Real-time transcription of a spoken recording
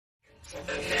The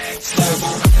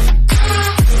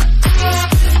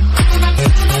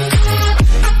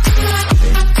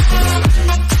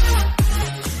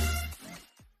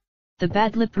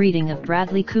bad lip reading of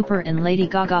Bradley Cooper and Lady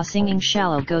Gaga singing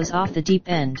Shallow goes off the deep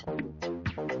end.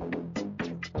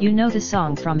 You know the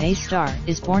song from A Star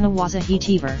Is Born was a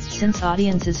heat-ever, since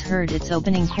audiences heard its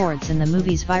opening chords in the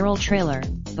movie's viral trailer,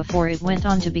 before it went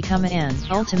on to become and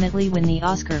ultimately win the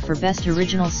Oscar for Best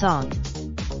Original Song.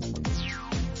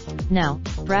 Now,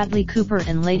 Bradley Cooper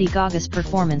and Lady Gaga's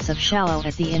performance of Shallow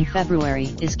at the in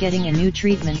February is getting a new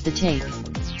treatment. The take.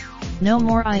 No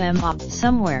more I am up.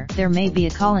 Somewhere there may be a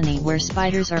colony where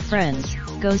spiders are friends,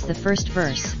 goes the first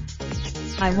verse.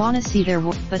 I wanna see their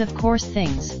but of course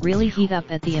things really heat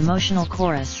up at the emotional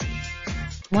chorus.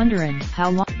 Wonderin'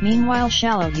 how long. Meanwhile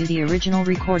Shallow You the original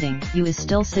recording You is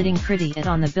still sitting pretty at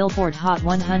on the Billboard Hot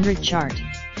 100 chart.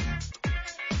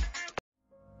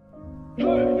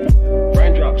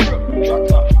 Raindrop, drop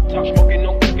top, top smoking,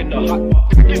 no cooking the hot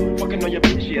pot. Fucking on your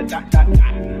bitch, yeah,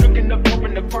 that.